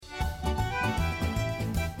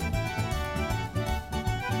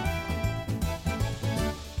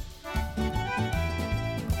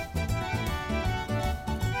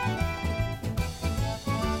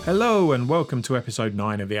Hello and welcome to episode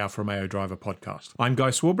 9 of the Alfa Romeo Driver podcast. I'm Guy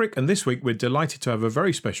Swarbrick, and this week we're delighted to have a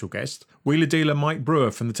very special guest, wheeler dealer Mike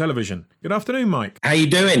Brewer from the television. Good afternoon, Mike. How you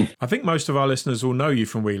doing? I think most of our listeners will know you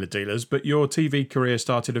from Wheeler Dealers, but your TV career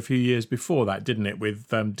started a few years before that, didn't it, with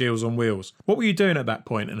Deals on Wheels? What were you doing at that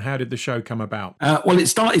point, and how did the show come about? Well, it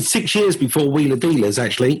started 6 years before Wheeler Dealers,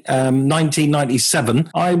 actually,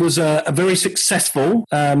 1997. I was a very successful,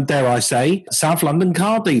 dare I say, South London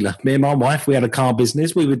car dealer. Me and my wife, we had a car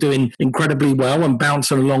business. We were doing incredibly well and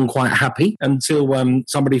bouncing along quite happy until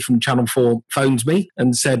somebody from Channel 4 phones me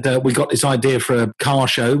and said, we got this idea for a car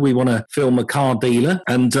show. We want to film a car dealer.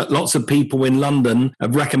 And lots of people in London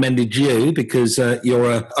have recommended you because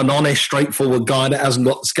you're an honest, straightforward guy that hasn't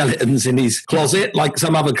got skeletons in his closet like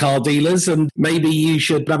some other car dealers, and maybe you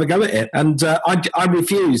should have a go at it. And I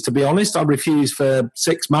refused, to be honest. I refused for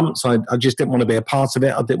 6 months. I just didn't want to be a part of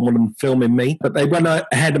it. I didn't want them filming me. But they went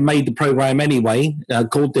ahead and made the programme anyway,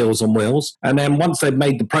 called Deals on Wheels. And then once they'd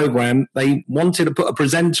made the programme, they wanted to put a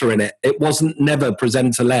presenter in it. It wasn't never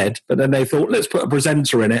presenter-led, but then they thought, let's put a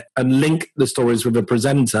presenter in it and link the stories with a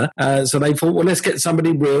presenter. So they thought, well, let's get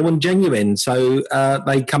somebody real and genuine. So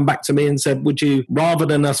they come back to me and said, would you, rather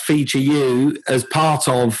than us feature you as part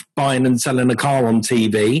of buying and selling a car on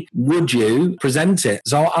TV, would you present it?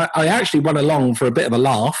 So I actually went along for a bit of a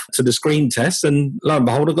laugh to the screen test, and lo and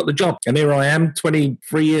behold, I got the job. And here I am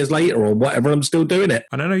 23 years later or whatever, I'm still doing it.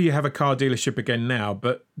 And I know you have a car dealership again now,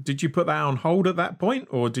 but did you put that on hold at that point,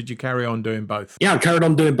 or did you carry on doing both? Yeah, I carried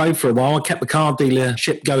on doing both for a while. I kept the car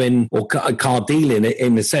dealership going, or car dealing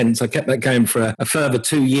in a sense. I kept that going for a further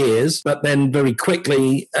 2 years. But then very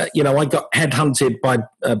quickly, I got headhunted by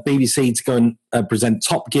BBC to go and present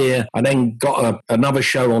Top Gear. I then got another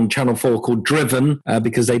show on Channel 4 called Driven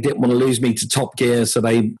because they didn't want to lose me to Top Gear, so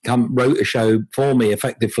they wrote a show for me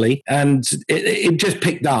effectively. And it just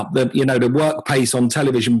picked up. The work pace on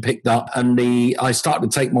television picked up, and I started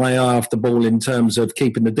to take my eye off the ball in terms of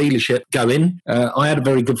keeping the dealership going. I had a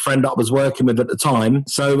very good friend that I was working with at the time,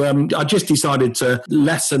 so I just decided to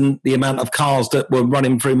lessen the amount of cars that were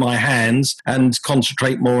running through my hands and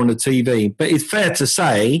concentrate more on the TV. But it's fair to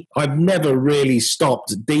say I've never really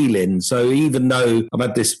stopped dealing. So even though I've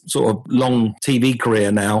had this sort of long TV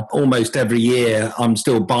career now, almost every year I'm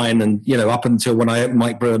still buying, and up until when I opened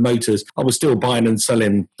Mike Brewer Motors, I was still buying and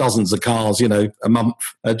selling dozens of cars, a month,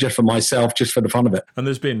 just for myself, just for the fun of it. And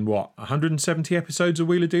there's been, 170 episodes of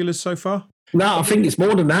Wheeler Dealers so far? No, I think it's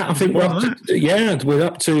more than that. I think we're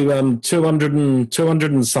up to 200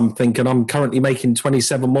 and something, and I'm currently making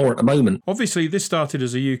 27 more at the moment. Obviously, this started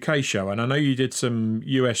as a UK show, and I know you did some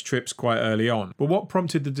US trips quite early on, but what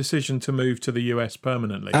prompted the decision to move to the US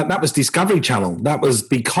permanently? That was Discovery Channel. That was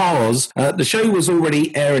because the show was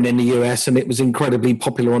already airing in the US, and it was incredibly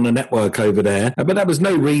popular on the network over there, but there was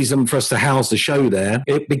no reason for us to house the show there.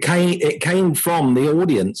 It came from the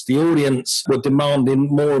audience. The audience were demanding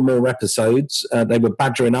more and more episodes. They were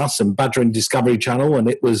badgering us and badgering Discovery Channel, and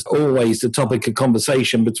it was always the topic of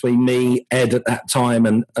conversation between me, Ed at that time,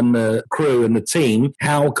 and the crew and the team.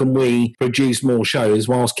 How can we produce more shows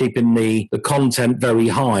whilst keeping the content very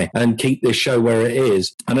high and keep this show where it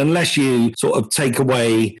is? And unless you sort of take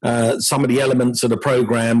away some of the elements of the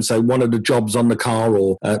program, so one of the jobs on the car,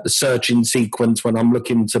 or the searching sequence when I'm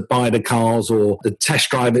looking to buy the cars, or the test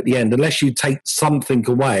drive at the end, unless you take something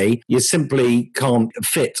away, you simply can't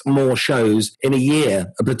fit more shows in a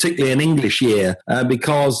year, particularly an English year,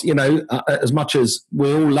 because, as much as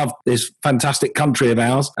we all love this fantastic country of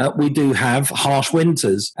ours, we do have harsh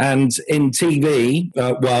winters. And in TV,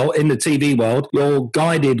 in the TV world, you're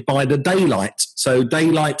guided by the daylight. So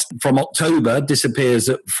daylight from October disappears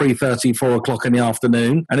at 3:30, 4 o'clock in the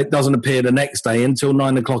afternoon, and it doesn't appear the next day until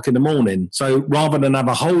 9 o'clock in the morning. So rather than have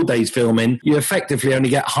a whole day's filming, you effectively only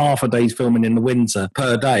get half a day's filming in the winter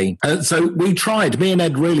per day. So we tried. Me and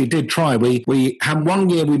Ed really did try. We had 1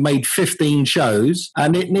 year we made 15 shows,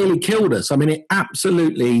 and it nearly killed us. I mean, it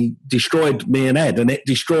absolutely destroyed me and Ed, and it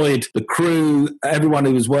destroyed the crew, everyone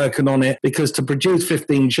who was working on it, because to produce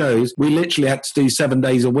 15 shows, we literally had to do 7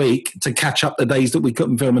 days a week to catch up the days that we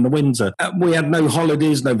couldn't film in the winter. We had no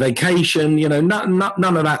holidays, no vacation,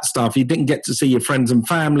 none of that stuff. You didn't get to see your friends and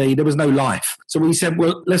family. There was no life. So we said,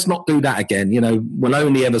 well, let's not do that again. We'll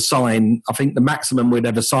only ever sign, I think the maximum we'd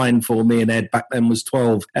ever sign for, me and Ed back then, was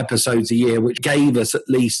 12 episodes episodes a year, which gave us at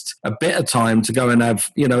least a bit of time to go and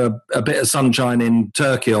have, a bit of sunshine in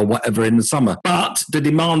Turkey or whatever in the summer. But the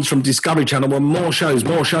demands from Discovery Channel were more shows,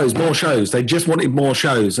 more shows, more shows. They just wanted more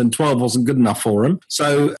shows, and 12 wasn't good enough for them.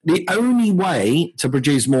 So the only way to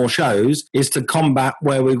produce more shows is to combat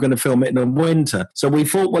where we were going to film it in the winter. So we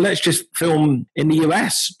thought, well, let's just film in the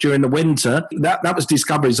US during the winter. That was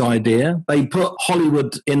Discovery's idea. They put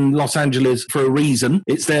Hollywood in Los Angeles for a reason.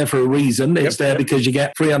 It's there for a reason. It's there because you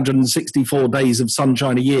get 364 days of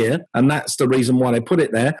sunshine a year, and that's the reason why they put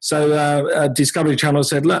it there. So Discovery Channel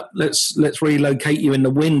said, look, let's relocate you in the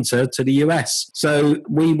winter to the US. So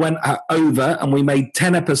we went over and we made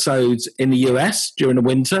 10 episodes in the US during the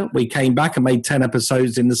winter. We came back and made 10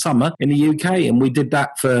 episodes in the summer in the UK, and we did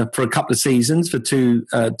that for a couple of seasons, for two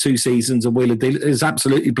seasons of Wheel of Deal. It was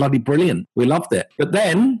absolutely bloody brilliant. We loved it. But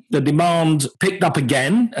then the demand picked up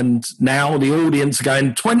again, and now the audience are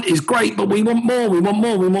going, 20 is great, but we want more, we want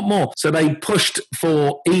more, we want more. So they pushed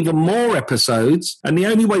for even more episodes, and the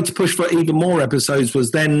only way to push for even more episodes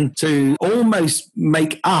was then to almost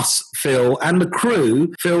make us feel, and the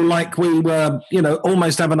crew feel, like we were,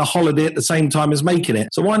 almost having a holiday at the same time as making it.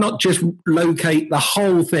 So why not just locate the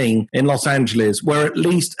whole thing in Los Angeles, where at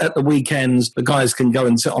least at the weekends the guys can go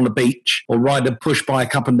and sit on the beach or ride a push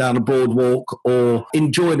bike up and down a boardwalk or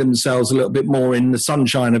enjoy themselves a little bit more in the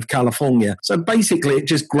sunshine of California. So basically it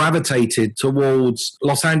just gravitated towards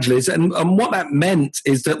Los Angeles, and what that meant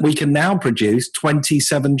is that we can now produce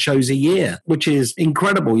 27 shows a year, which is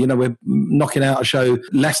incredible. We're knocking out a show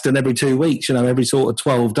less than every 2 weeks, every sort of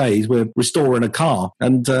 12 days we're restoring a car,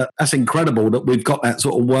 and that's incredible that we've got that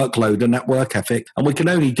sort of workload and that work ethic, and we can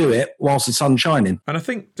only do it whilst the sun's shining. And I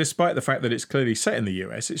think despite the fact that it's clearly set in the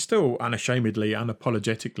US, it's still unashamedly,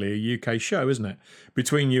 unapologetically a UK show, isn't it?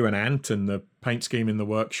 Between you and Ant and the paint scheme in the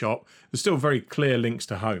workshop, there's still very clear links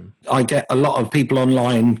to home. I get a lot of people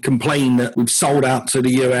online complain that we've sold out to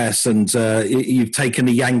the US and you've taken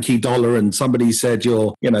the Yankee dollar, and somebody said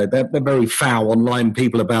they're very foul online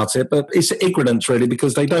people about it, but it's ignorance really,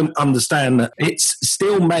 because they don't understand that it's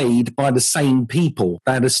still made by the same people.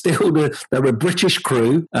 They're a British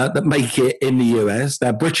crew that make it in the US.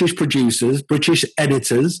 They're British producers, British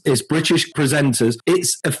editors, it's British presenters.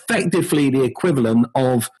 It's effectively the equivalent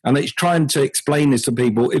of, and it's trying to explain this to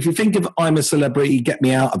people, if you think of I'm a Celebrity, Get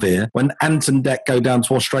Me Out of Here, when Ant and Dec go down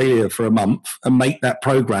to Australia for a month and make that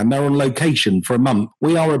program, they're on location for a month.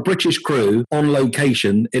 We are a British crew on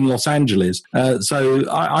location in Los Angeles.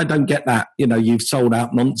 So I don't get that, you've sold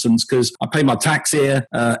out nonsense, because I pay my tax here.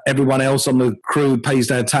 Everyone else on the crew pays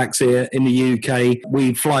their tax here in the UK.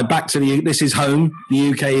 We fly back to this is home. The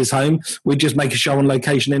UK is home. We just make a show on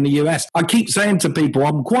location in the US. I keep saying to people,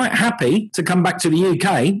 I'm quite happy to come back to the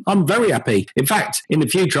UK. I'm very happy. In fact, in the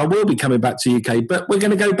future, I will be coming back to the UK, but we're going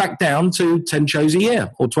to go back down to 10 shows a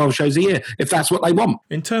year or 12 shows a year, if that's what they want.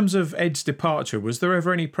 In terms of Ed's departure, was there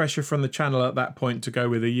ever any pressure from the channel at that point to go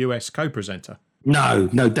with a US co-presenter? No,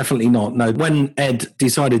 definitely not. No, when Ed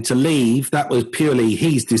decided to leave, that was purely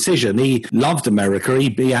his decision. He loved America.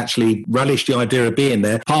 He actually relished the idea of being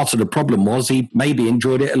there. Part of the problem was he maybe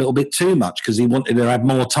enjoyed it a little bit too much, because he wanted to have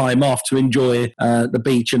more time off to enjoy the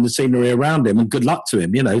beach and the scenery around him. And good luck to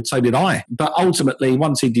him, so did I. But ultimately,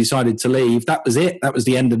 once he decided to leave, that was it. That was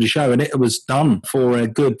the end of the show, and it was done. For a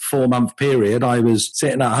good 4-month period, I was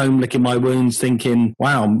sitting at home licking my wounds thinking,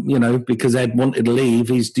 wow, because Ed wanted to leave,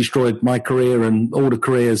 he's destroyed my career and all the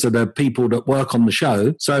careers of the people that work on the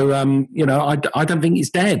show. So, I don't think it's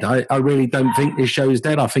dead. I really don't think this show is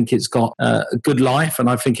dead. I think it's got a good life, and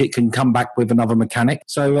I think it can come back with another mechanic.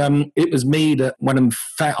 So it was me that, when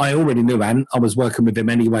I already knew Ant, I was working with him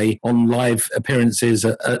anyway on live appearances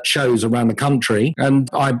at shows around the country, and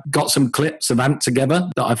I got some clips of Ant together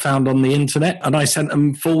that I found on the internet, and I sent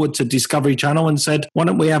them forward to Discovery Channel and said, why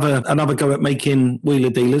don't we have another go at making Wheeler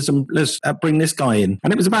Dealers, and let's bring this guy in.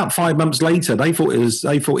 And it was about 5 months later. They thought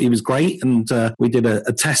he was great, and we did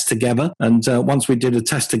a test together. And once we did a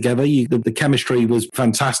test together, the chemistry was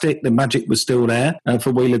fantastic. The magic was still there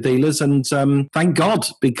for Wheeler Dealers, and thank God,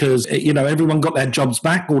 because everyone got their jobs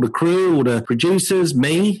back. All the crew, all the producers,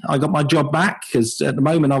 me. I got my job back, because at the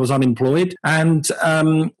moment I was unemployed, and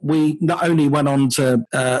we not only went on to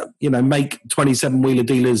make 27 Wheeler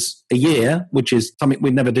Dealers a year, which is something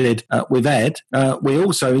we never did with Ed. We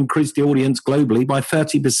also increased the audience globally by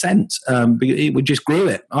 30%. We just grew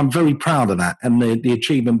it. I'm very proud of that, and the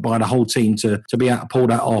achievement by the whole team to be able to pull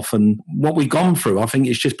that off, and what we've gone through, I think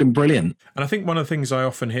it's just been brilliant. And I think one of the things I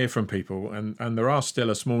often hear from people, and there are still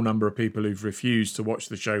a small number of people who've refused to watch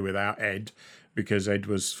the show without Ed, because Ed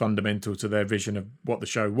was fundamental to their vision of what the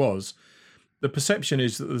show was, the perception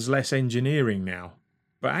is that there's less engineering now.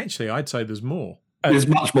 But actually, I'd say there's more. There's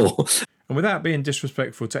much more. And without being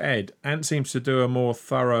disrespectful to Ed, Ant seems to do a more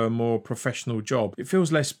thorough, more professional job. It feels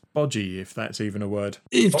less bodgy, if that's even a word.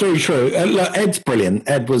 It's very true. Look, Ed's brilliant.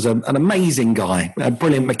 Ed was an amazing guy, a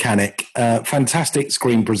brilliant mechanic, fantastic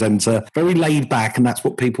screen presenter, very laid back, and that's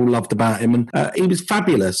what people loved about him. And he was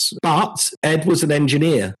fabulous. But Ed was an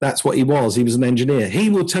engineer. That's what he was. He was an engineer. He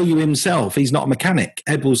will tell you himself he's not a mechanic.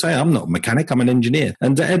 Ed will say, I'm not a mechanic, I'm an engineer.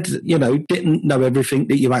 And Ed, didn't know everything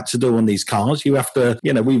that you had to do on these cars. You have to,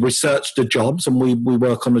 we researched the jobs and we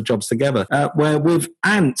work on the jobs together. Where with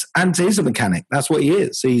Ant is a mechanic. That's what he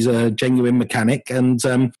is. He's a genuine mechanic, and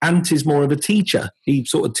Ant is more of a teacher. He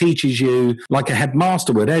sort of teaches you like a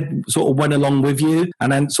headmaster would. Ed sort of went along with you,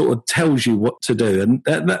 and Ant sort of tells you what to do. And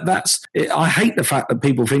that's I hate the fact that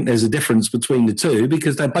people think there's a difference between the two,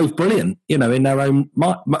 because they're both brilliant, in their own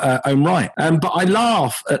right. But I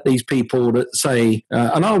laugh at these people that say,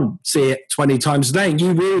 and I'll see it 20 times a day, and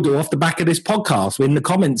you will do off the back of this podcast in the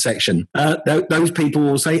comment section. Those people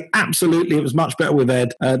will say, absolutely, it was much better with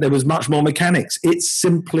Ed. There was much more mechanics. It's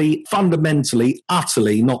simply, fundamentally,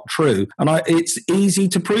 utterly not true. And it's easy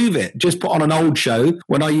to prove it. Just put on an old show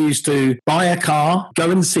when I used to buy a car,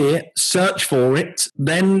 go and see it, search for it.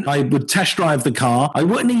 Then I would test drive the car. I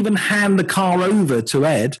wouldn't even hand the car over to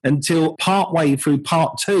Ed until partway through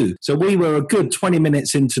part 2. So we were a good 20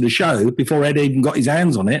 minutes into the show before Ed even got his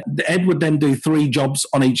hands on it. Ed would then do 3 jobs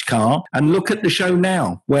on each car. And look at the show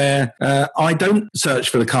now, where I don't search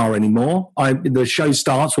for the car anymore. The show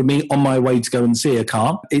starts with me on my way to go and see a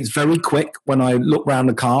car. It's very quick when I look around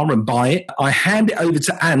the car and buy it. I hand it over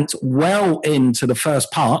to Ant well into the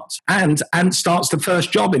first part, and Ant starts the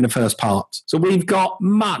first job in the first part. So we've got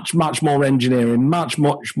much, much more engineering, much,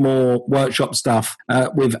 much more workshop stuff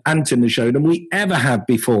with Ant in the show than we ever have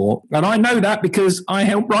before. And I know that because I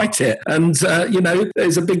helped write it. And,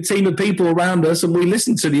 there's a big team of people around us, and we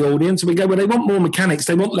listen to the audience and we go, well, they want more mechanics,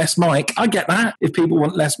 they want less mic. I get that if people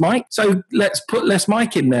want less mic. So let's put less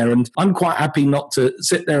mic in there. And I'm quite happy not to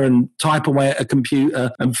sit there and type away at a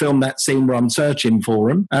computer and film that scene where I'm searching for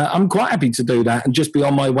them. I'm quite happy to do that and just be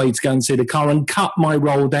on my way to go and see the car and cut my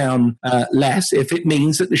roll down less if it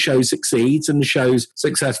means that the show succeeds and the show's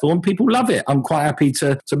successful and people love it. I'm quite happy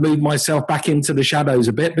to move myself back into the shadows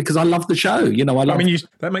a bit because I love the show.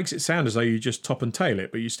 That makes it sound as though you just top and tail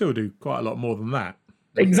it, but you still do quite a lot more than that.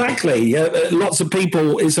 Exactly. Lots of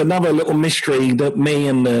people, it's another little mystery that me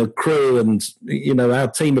and the crew and, our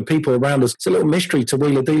team of people around us, it's a little mystery to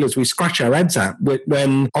Wheeler Dealers we scratch our heads at.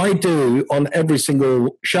 When I do, on every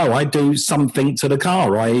single show, I do something to the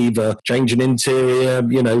car. I either change an interior,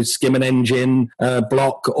 skim an engine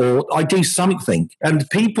block, or I do something. And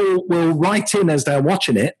people will write in as they're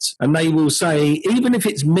watching it, and they will say, even if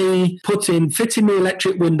it's me fitting the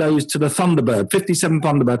electric windows to the Thunderbird, 57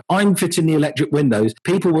 Thunderbird, I'm fitting the electric windows.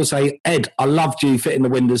 People will say, Ed, I loved you fitting the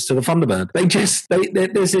windows to the Thunderbird.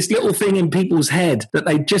 There's this little thing in people's head that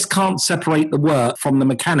they just can't separate the work from the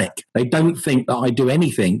mechanic. They don't think that I do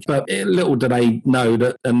anything. But little do they know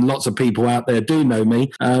that, and lots of people out there do know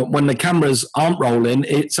me, when the cameras aren't rolling,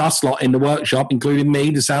 it's us lot in the workshop, including me,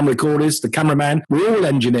 the sound recordist, the cameraman. We're all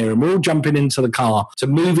engineering. We're all jumping into the car to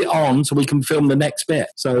move it on so we can film the next bit.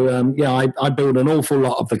 So, I build an awful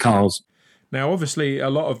lot of the cars. Now, obviously, a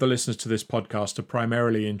lot of the listeners to this podcast are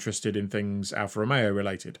primarily interested in things Alfa Romeo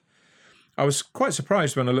related. I was quite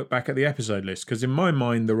surprised when I looked back at the episode list, because in my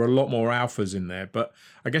mind there were a lot more Alfas in there, but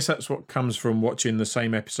I guess that's what comes from watching the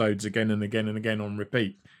same episodes again and again and again on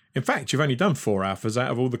repeat. In fact, you've only done 4 Alfas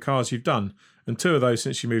out of all the cars you've done, and 2 of those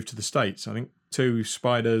since you moved to the States. I think 2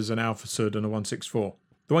 Spiders, an Alfasud and a 164.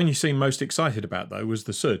 The one you seemed most excited about, though, was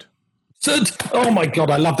the Sud. Oh my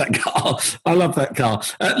God, I love that car.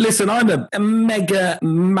 Listen, I'm a mega,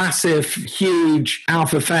 massive, huge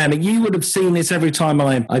Alfa fan. And you would have seen this every time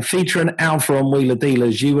I feature an Alfa on Wheeler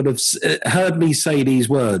Dealers. You would have heard me say these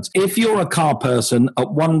words. If you're a car person,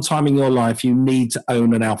 at one time in your life, you need to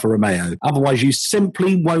own an Alfa Romeo. Otherwise, you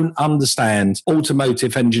simply won't understand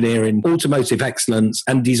automotive engineering, automotive excellence,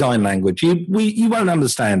 and design language. You won't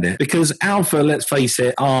understand it because Alfa, let's face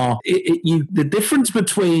it, the difference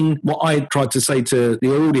between what I tried to say to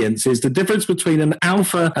the audience is the difference between an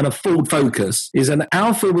Alfa and a Ford Focus is an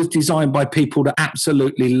Alfa was designed by people that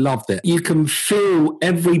absolutely loved it. You can feel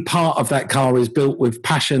every part of that car is built with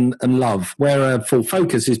passion and love, where a Ford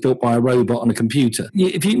Focus is built by a robot on a computer.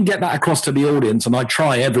 If you can get that across to the audience, and I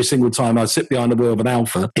try every single time I sit behind the wheel of an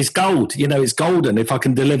Alfa, it's gold. It's golden if I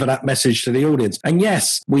can deliver that message to the audience. And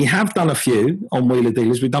yes, we have done a few on Wheeler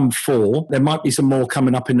Dealers. We've done 4. There might be some more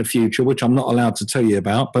coming up in the future, which I'm not allowed to tell you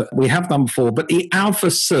about, but we have have done before, but the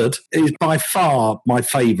Alfasud is by far my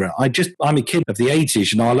favourite. I'm a kid of the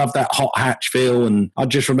 80s, I love that hot hatch feel. And I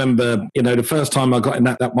just remember, the first time I got in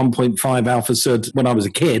that 1.5 Alfasud when I was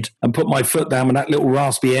a kid and put my foot down with that little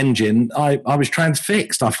raspy engine, I was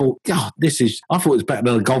transfixed. I thought, God, I thought it was better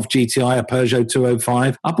than a Golf GTI, a Peugeot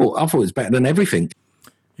 205. I thought it was better than everything.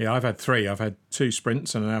 Yeah, I've had 3. I've had 2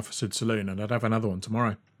 Sprints and an Alfasud Saloon, and I'd have another one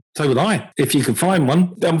tomorrow. So would I, if you could find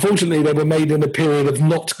one. Unfortunately, they were made in a period of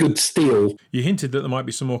not good steel. You hinted that there might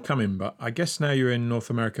be some more coming, but I guess now you're in North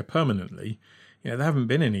America permanently, there haven't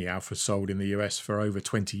been any Alfas sold in the US for over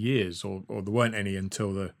 20 years, or there weren't any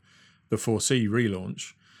until the 4C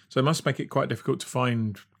relaunch. So it must make it quite difficult to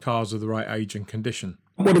find cars of the right age and condition.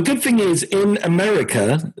 Well, the good thing is in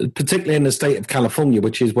America, particularly in the state of California,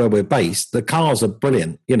 which is where we're based, the cars are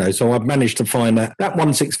brilliant. So I've managed to find that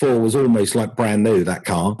 164 was almost like brand new, that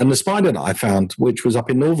car. And the Spider that I found, which was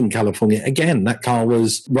up in Northern California, again, that car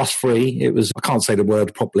was rust-free. It was, I can't say the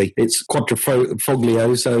word properly. It's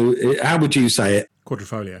quadrifoglio. So how would you say it?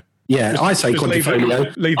 Quadrifoglio. Yeah, I say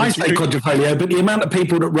quadrifoglio. I say quadrifoglio, but the amount of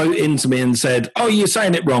people that wrote into me and said, "Oh, you're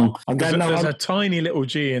saying it wrong." I'm going, "No." There's a tiny little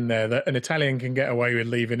G in there that an Italian can get away with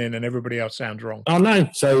leaving in, and everybody else sounds wrong. I know.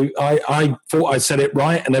 So I thought I said it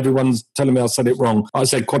right, and everyone's telling me I said it wrong. I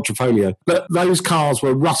said quadrifoglio, but those cars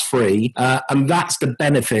were rust-free, and that's the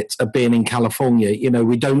benefit of being in California.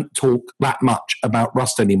 We don't talk that much about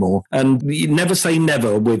rust anymore, and you never say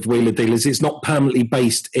never with Wheeler Dealers. It's not permanently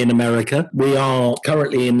based in America. We are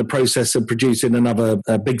currently in the process of producing another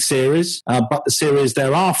big series, but the series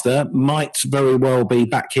thereafter might very well be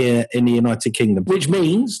back here in the United Kingdom, which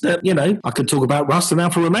means that, I could talk about Rust and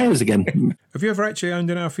Alfa Romeos again. Have you ever actually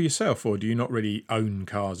owned an Alfa yourself, or do you not really own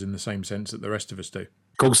cars in the same sense that the rest of us do?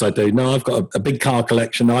 Of course I do. No, I've got a big car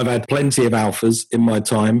collection. I've had plenty of Alfas in my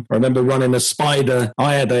time. I remember running a Spider.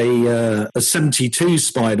 I had a 72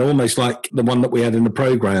 Spider, almost like the one that we had in the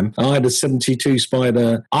program. I had a 72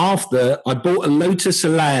 Spider after I bought a Lotus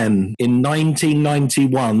Elan in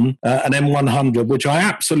 1991, an M100, which I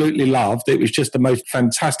absolutely loved. It was just the most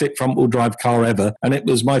fantastic front-wheel drive car ever. And it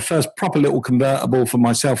was my first proper little convertible for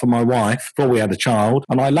myself and my wife before we had a child.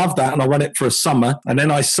 And I loved that. And I ran it for a summer. And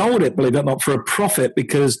then I sold it, believe it or not, for a profit,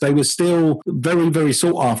 because they were still very, very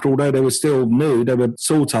sought after. Although they were still new, they were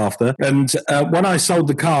sought after. And when I sold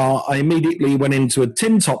the car, I immediately went into a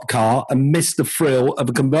tin top car and missed the thrill of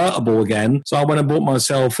a convertible again. So I went and bought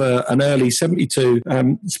myself an early 72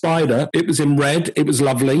 Spider. It was in red. It was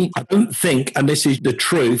lovely. I don't think, and this is the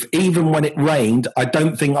truth, even when it rained, I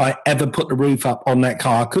don't think I ever put the roof up on that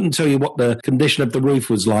car. I couldn't tell you what the condition of the roof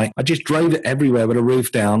was like. I just drove it everywhere with the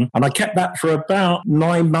roof down. And I kept that for about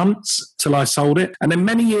 9 months till I sold it. And then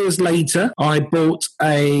many years later, I bought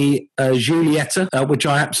a Giulietta, which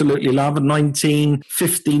I absolutely love, a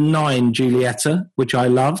 1959 Giulietta, which I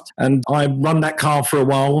loved. And I run that car for a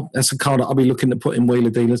while. That's a car that I'll be looking to put in Wheeler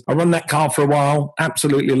Dealers. I run that car for a while,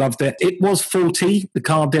 absolutely loved it. It was faulty. The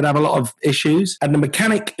car did have a lot of issues. And the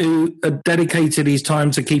mechanic who dedicated his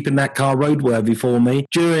time to keeping that car roadworthy for me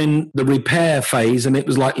during the repair phase, and it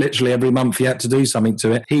was like literally every month he had to do something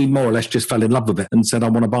to it, he more or less just fell in love with it and said, I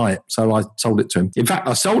want to buy it. So I sold it to him. In fact,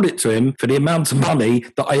 I sold it to him for the amount of money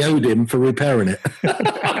that I owed him for repairing it.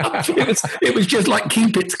 it was just like,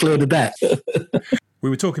 keep it to clear the debt. We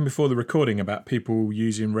were talking before the recording about people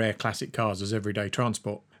using rare classic cars as everyday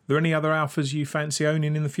transport. Are there any other Alfas you fancy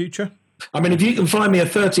owning in the future? I mean, if you can find me a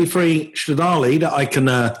 33 Stradale that I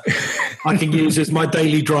can use as my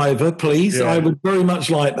daily driver, please. Yeah. I would very much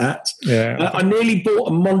like that. Yeah. I nearly bought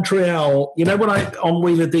a Montreal. You know, when on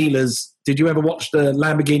Wheeler Dealers, did you ever watch the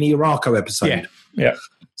Lamborghini Urraco episode? Yeah. Yeah.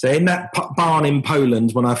 So in that barn in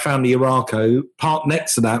Poland, when I found the Urraco, parked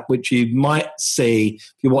next to that, which you might see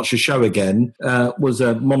if you watch the show again, was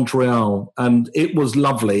a Montreal, and it was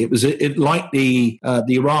lovely. It was like the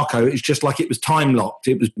Urraco. It's just like it was time locked.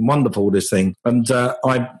 It was wonderful, this thing, and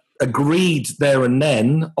I agreed there and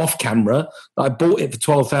then off camera that I bought it for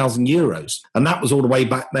 €12,000, and that was all the way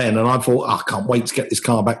back then. And I thought, I can't wait to get this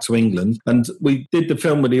car back to England. And we did the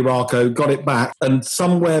film with the Urraco, got it back, and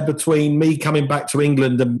somewhere between me coming back to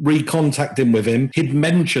England and recontacting with him, he'd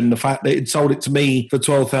mentioned the fact that he'd sold it to me for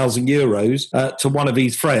 €12,000 to one of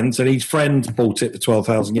his friends, and his friend bought it for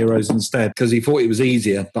 €12,000 instead because he thought it was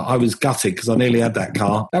easier. But I was gutted because I nearly had that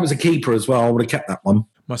car. That was a keeper as well. I would have kept that one.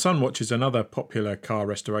 My son watches another popular car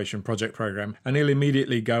restoration project program, and he'll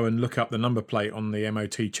immediately go and look up the number plate on the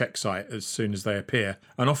MOT check site as soon as they appear.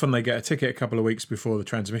 And often they get a ticket a couple of weeks before the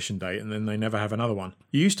transmission date, and then they never have another one.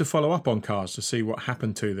 You used to follow up on cars to see what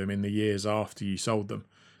happened to them in the years after you sold them.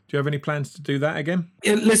 Do you have any plans to do that again?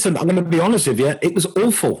 Listen, I'm going to be honest with you. It was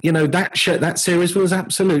awful. That series was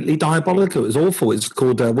absolutely diabolical. It was awful. It's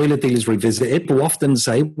called Wheeler Dealers Revisited. People often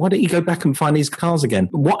say, why don't you go back and find these cars again?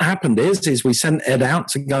 What happened is we sent Ed out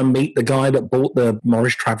to go and meet the guy that bought the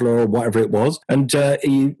Morris Traveller or whatever it was. And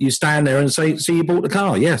you stand there and say, so you bought the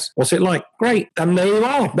car? Yes. What's it like? Great. And there you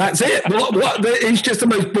are. That's it. What? It's just the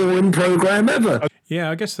most boring program ever. Yeah,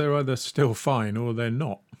 I guess they're either still fine or they're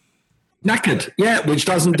not. Knackered, yeah, which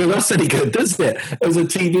doesn't do us any good, does it, as a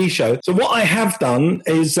TV show? So what I have done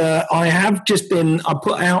is I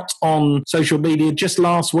put out on social media just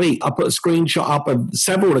last week, I put a screenshot up of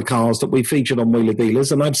several of the cars that we featured on Wheeler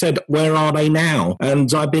Dealers, and I've said, where are they now?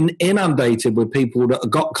 And I've been inundated with people that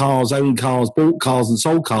have got cars, owned cars, bought cars and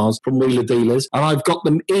sold cars from Wheeler Dealers, and I've got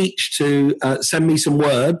them each to send me some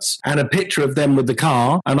words and a picture of them with the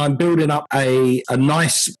car, and I'm building up a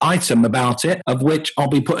nice item about it, of which I'll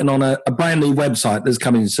be putting on a brand new website that's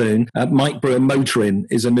coming soon. Mike Brewer Motoring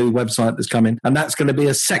is a new website that's coming, and that's going to be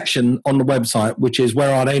a section on the website which is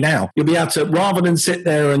where are they now. You'll be able to, rather than sit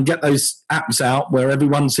there and get those apps out where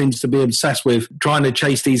everyone seems to be obsessed with trying to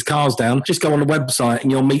chase these cars down, just go on the website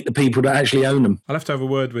and you'll meet the people that actually own them. I'll have to have a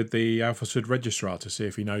word with the Alfasud registrar to see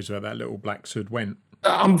if he knows where that little black Sud went.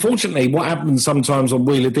 Unfortunately, what happens sometimes on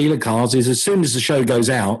Wheeler Dealer cars is as soon as the show goes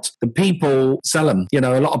out, the people sell them. A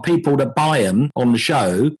lot of people that buy them on the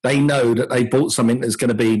show, they know that they bought something that's going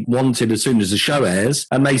to be wanted as soon as the show airs,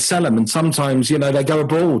 and they sell them. And sometimes, they go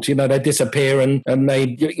abroad, they disappear, and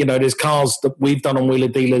they, there's cars that we've done on Wheeler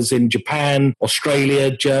Dealers in Japan, Australia,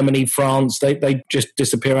 Germany, France. They just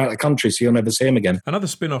disappear out of the country, so you'll never see them again. Another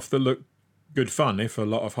spin-off that looked good fun, if a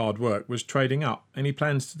lot of hard work, was Trading Up. Any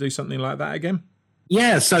plans to do something like that again?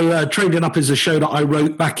 Yeah, so Trading Up is a show that I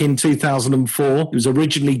wrote back in 2004. It was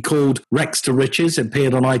originally called Rex to Riches. It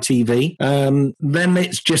appeared on ITV. Then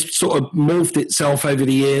it's just sort of morphed itself over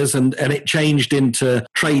the years, and it changed into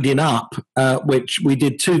Trading Up, which we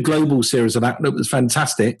did 2 global series of that. It was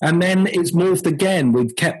fantastic. And then it's morphed again.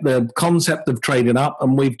 We've kept the concept of Trading Up,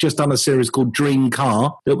 and we've just done a series called Dream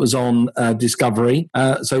Car that was on Discovery.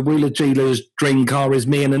 So Wheeler Dealers Dream Car is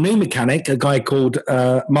me and a new mechanic, a guy called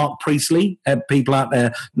Mark Priestley. People out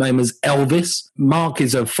there know him as Elvis. Mark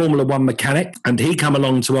is a Formula One mechanic, and he come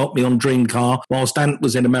along to help me on Dream Car whilst Ant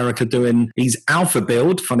was in America doing his Alpha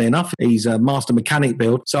build. Funny enough, he's a master mechanic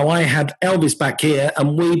build. So I had Elvis back here,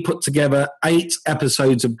 and we put together 8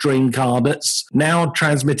 episodes of Dream Car that's now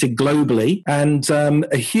transmitted globally, and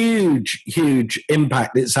a huge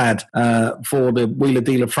impact it's had for the Wheeler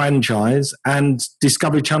Dealer franchise. And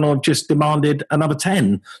Discovery Channel have just demanded another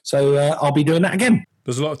 10. So I'll be doing that again.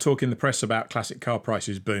 There's a lot of talk in the press about classic car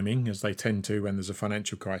prices booming, as they tend to when there's a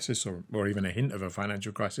financial crisis or even a hint of a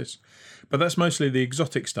financial crisis. But that's mostly the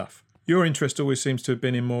exotic stuff. Your interest always seems to have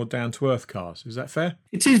been in more down-to-earth cars. Is that fair?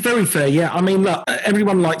 It is very fair, yeah. I mean, look,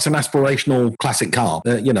 everyone likes an aspirational classic car.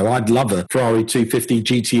 I'd love a Ferrari 250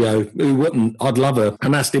 GTO. Who wouldn't? I'd love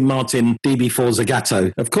an Aston Martin DB4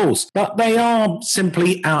 Zagato, of course. But they are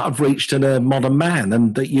simply out of reach to the modern man,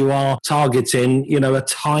 and that you are targeting, a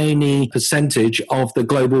tiny percentage of the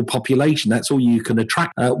global population. That's all you can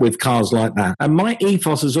attract with cars like that. And my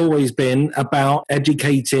ethos has always been about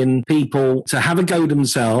educating people to have a go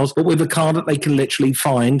themselves, but with a car that they can literally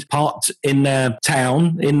find parked in their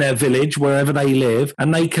town, in their village, wherever they live,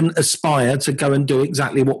 and they can aspire to go and do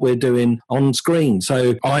exactly what we're doing on screen.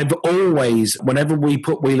 So I've always, whenever we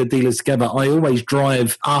put Wheeler Dealers together, I always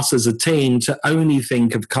drive us as a team to only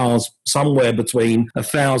think of cars somewhere between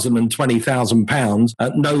 £1,000 and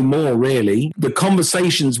 £20,000, no more really. The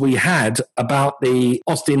conversations we had about the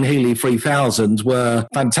Austin Healey 3000 were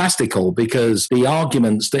fantastical, because the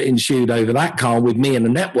arguments that ensued over that car with me and the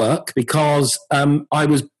network, because I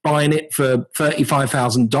was buying it for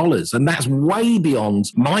 $35,000, and that's way beyond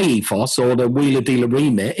my ethos or the Wheeler Dealer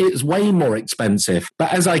remit. It's way more expensive.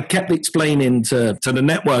 But as I kept explaining to the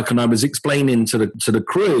network, and I was explaining to the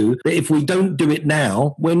crew, that if we don't do it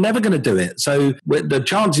now, we're never going to do it. So the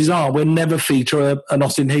chances are we'll never feature an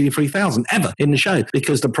Austin Healey 3000 ever in the show,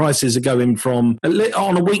 because the prices are going from,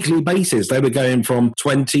 on a weekly basis, they were going from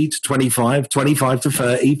 20 to 25, 25 to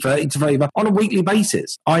 30, 30 to 35 on a weekly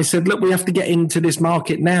basis. I said, look, we have to get into this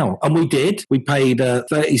market now. And we did. We paid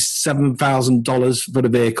 $37,000 for the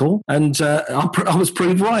vehicle, and I was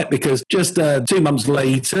proved right, because just 2 months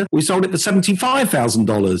later we sold it for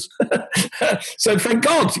 $75,000. So thank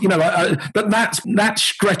God, but that's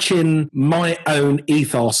stretching my own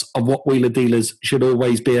ethos of what Wheeler Dealers should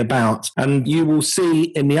always be about. And you will see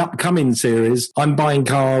in the upcoming series, I'm buying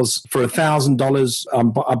cars for $1,000. I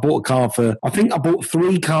bought a car for, I think I bought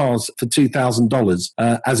 3 cars for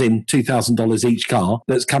 $2,000, as in $2,000 each car.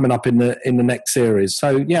 That's that's coming up in the next series.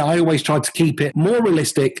 So yeah, I always try to keep it more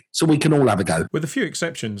realistic so we can all have a go. With a few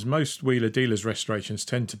exceptions, most Wheeler Dealers restorations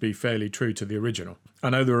tend to be fairly true to the original. I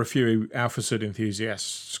know there are a few Alfasud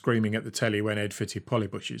enthusiasts screaming at the telly when Ed fitted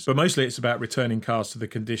polybushes, but mostly it's about returning cars to the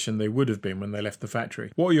condition they would have been when they left the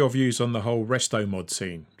factory. What are your views on the whole resto mod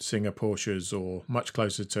scene? Singer Porsches, or much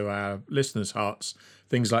closer to our listeners' hearts,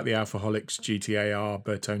 things like the Alfaholics GTAR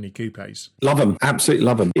Bertoni coupes? Love them, absolutely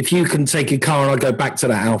love them. If you can take a car, and I go back to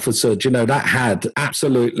that Alfasud, that had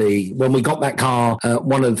absolutely, when we got that car,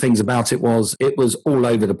 one of the things about it was all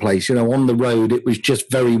over the place. On the road, it was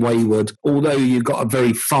just very wayward. Although you got a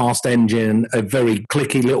very fast engine, a very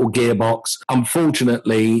clicky little gearbox,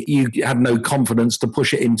 unfortunately, you had no confidence to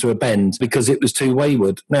push it into a bend because it was too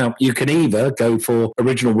wayward. Now, you can either go for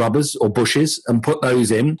original rubbers or bushes and put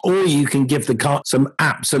those in, or you can give the car some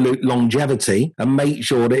absolute longevity and make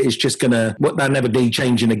sure that it's just going to, they'll never be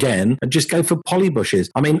changing again, and just go for poly bushes.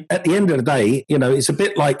 I mean, at the end of the day, it's a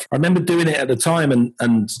bit like, I remember doing it at the time,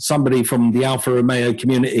 and somebody from the Alfa Romeo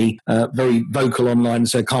community, very vocal online,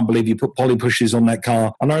 said, "Can't believe you put poly bushes on that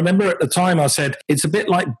car." And I remember at the time I said, it's a bit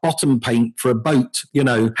like bottom paint for a boat.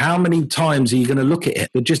 How many times are you going to look at it?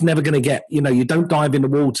 You're just never going to get, you don't dive in the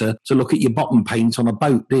water to look at your bottom paint on a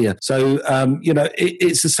boat, do you? So,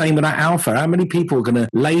 it's the same with that Alfa. How many people are going to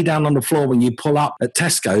lay down on the floor when you pull up at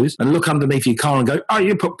Tesco's and look underneath your car and go, "Oh,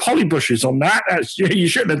 you put poly bushes on that? You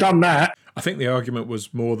shouldn't have done that." I think the argument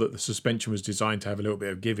was more that the suspension was designed to have a little bit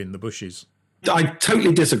of give in the bushes. I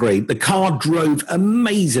totally disagree. The car drove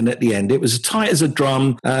amazing at the end. It was as tight as a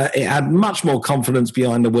drum. It had much more confidence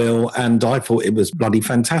behind the wheel, and I thought it was bloody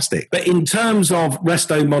fantastic. But in terms of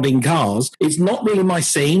resto modding cars, it's not really my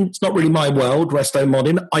scene. It's not really my world, resto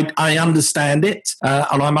modding. I understand it,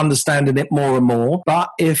 and I'm understanding it more and more.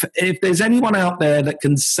 But if there's anyone out there that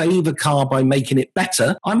can save a car by making it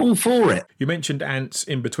better, I'm all for it. You mentioned Ant's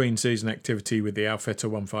in-between season activity with the Alfetta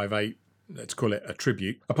 158. Let's call it a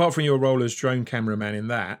tribute. Apart from your role as drone cameraman in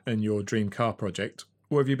that and your dream car project,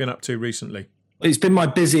 what have you been up to recently? It's been my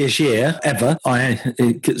busiest year ever. I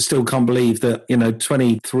still can't believe that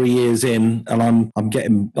 23 years in, and I'm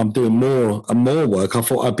doing more and more work. I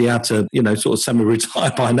thought I'd be able to sort of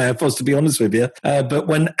semi-retire by now, if I was to be honest with you. But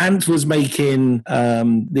when Ant was making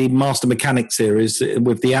the Master Mechanic series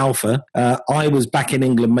with the Alfa, I was back in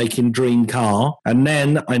England making Dream Car, and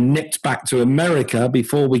then I nipped back to America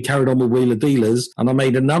before we carried on with Wheeler Dealers, and I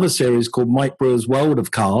made another series called Mike Brewer's World of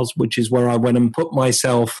Cars, which is where I went and put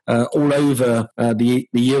myself all over the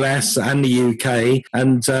US and the UK,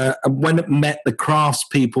 and when it met the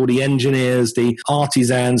craftspeople, the engineers, the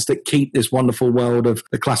artisans that keep this wonderful world of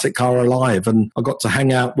the classic car alive. And I got to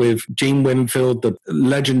hang out with Gene Winfield, the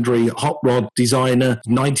legendary hot rod designer,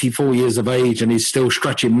 94 years of age, and he's still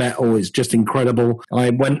stretching metal. It's just incredible.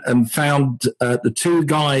 I went and found the two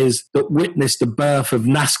guys that witnessed the birth of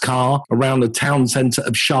NASCAR around the town centre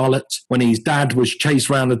of Charlotte, when his dad was chased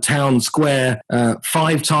around the town square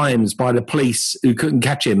 5 times by the police who couldn't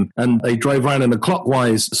catch him, and they drove around in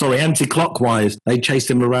anti-clockwise. They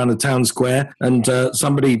chased him around the town square, and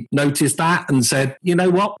somebody noticed that and said, "You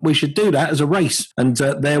know what, we should do that as a race." And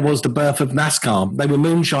there was the birth of NASCAR. They were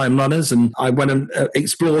moonshine runners, and I went and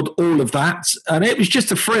explored all of that, and it was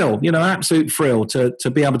just a thrill, absolute thrill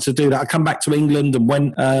to be able to do that. I come back to England and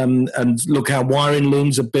went and look how wiring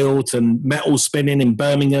looms are built and metal spinning in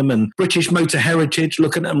Birmingham, and British Motor Heritage,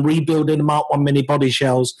 looking at them rebuilding them up on mini body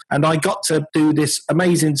shells. And I got to do this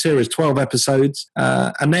amazing series, 12 episodes,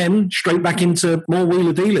 and then straight back into more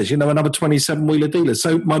Wheeler Dealers, another 27 Wheeler Dealers.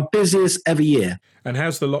 So my busiest ever year. And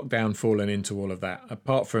how's the lockdown fallen into all of that?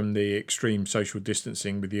 Apart from the extreme social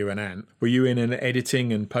distancing with you and Ant, were you in an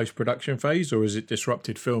editing and post-production phase, or has it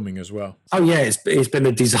disrupted filming as well? Oh yeah, it's been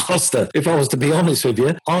a disaster, if I was to be honest with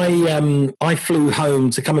you. I flew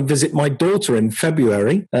home to come and visit my daughter in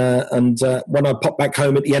February, and when I popped back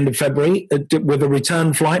home at the end of February with a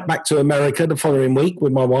return flight back to America the following week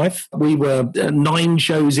with my wife, we were 9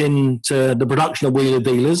 shows into the production of Wheeler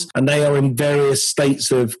Dealers, and they are in various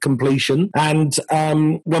states of completion. And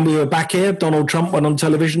when we were back here, Donald Trump went on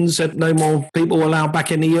television and said no more people allowed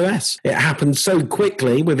back in the US. It happened so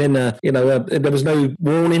quickly within there was no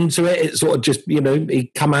warning to it. It sort of just,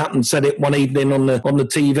 he come out and said it one evening on the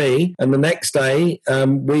TV, and the next day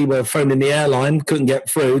we were phoning the airline, couldn't get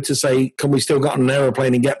through to say, can we still get on an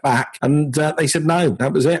aeroplane and get back? And they said no,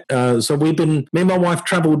 that was it. So me and my wife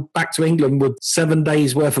travelled back to England with 7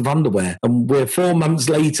 days worth of underwear, and we're 4 months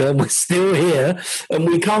later and we're still here and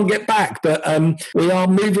we can't get back. But we are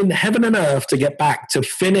moving heaven and earth to get back to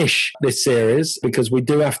finish this series, because we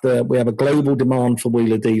have a global demand for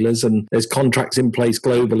wheeler dealers, and there's contracts in place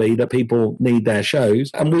globally that people need their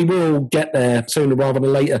shows, and we will get there sooner rather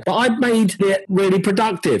than later. But I've made it really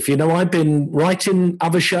productive. I've been writing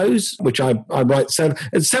other shows, which I write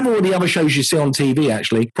several of the other shows you see on TV,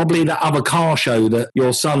 actually. Probably that other car show that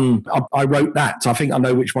your son, I wrote that. I think I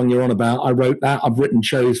know which one you're on about. I wrote that. I've written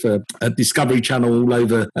shows for Discovery Channel all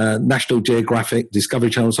over, National Geographic, Discovery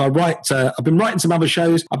Channel. So I've been writing some other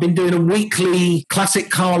shows. I've been doing a weekly classic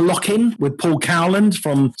car lock-in with Paul Cowland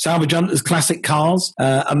from Salvage Hunters Classic Cars.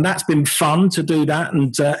 And that's been fun to do that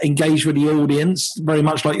and engage with the audience, very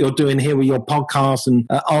much like you're doing here with your podcast, and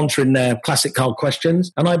answering their classic car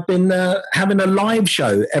questions. And I've been having a live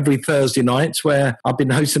show every Thursday night, where I've been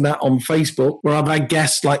hosting that on Facebook, where I've had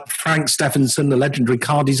guests like Frank Stephenson, the legendary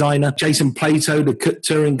car designer, Jason Plato, the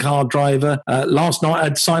touring car driver. Last night I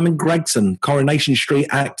had Simon Gregson, Coronation Street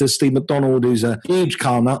actor, Steve McDonald, who's a huge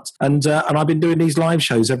car nut. And I've been doing these live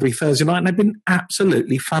shows every Thursday night, and they've been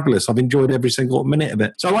absolutely fabulous. I've enjoyed every single minute of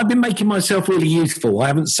it. So I've been making myself really useful. I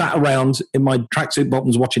haven't sat around in my tracksuit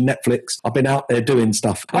bottoms watching Netflix. I've been out there doing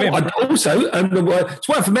stuff. It's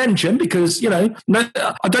worth a mention, because,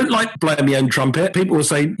 I don't like blowing my own trumpet. People will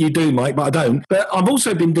say, you do, Mike, but I don't. But I've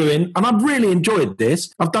also been doing, and I've really enjoyed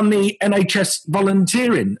this, I've done the NHS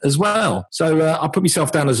volunteering as well. So I put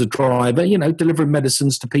myself down as a driver, delivering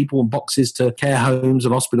medicines to people and boxes to care homes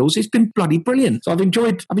and hospitals. It's been bloody brilliant. So I've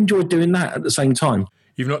enjoyed doing that at the same time.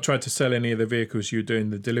 You've not tried to sell any of the vehicles you're doing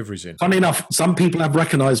the deliveries in? Funny enough, some people have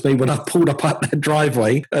recognised me when I've pulled up at their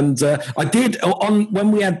driveway. And I did,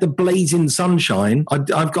 when we had the blazing sunshine, I've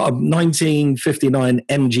got a 1959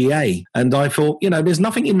 MGA. And I thought, there's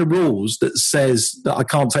nothing in the rules that says that I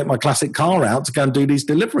can't take my classic car out to go and do these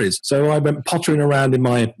deliveries. So I went pottering around in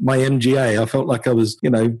my MGA. I felt like I was,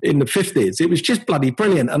 in the 50s. It was just bloody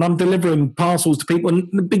brilliant. And I'm delivering parcels to people,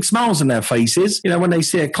 and big smiles on their faces, when they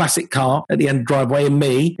see a classic car at the end of the driveway, and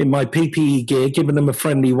me in my PPE gear giving them a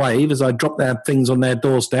friendly wave as I drop their things on their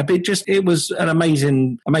doorstep. It was an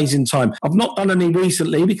amazing time. I've not done any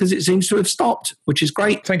recently because it seems to have stopped, which is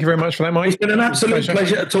great. Thank you very much for that, Mike. It's been an absolute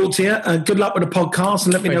pleasure to talk to you. Good luck with the podcast,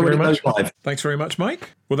 and let me know when it goes live. Thanks very much,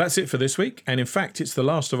 Mike. Well, that's it for this week, and in fact it's the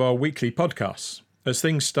last of our weekly podcasts. As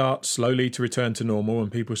things start slowly to return to normal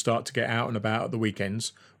and people start to get out and about at the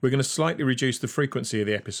weekends, we're going to slightly reduce the frequency of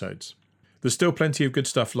the episodes. There's still plenty of good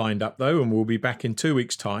stuff lined up though, and we'll be back in 2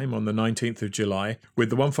 weeks' time on the 19th of July with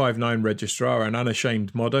the 159 registrar and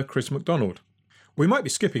unashamed modder Chris McDonald. We might be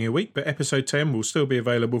skipping a week, but episode 10 will still be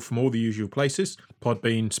available from all the usual places: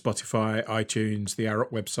 Podbean, Spotify, iTunes, the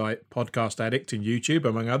Aroc website, Podcast Addict and YouTube,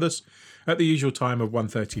 among others, at the usual time of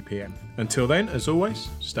 1:30 PM. Until then, as always,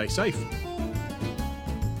 stay safe.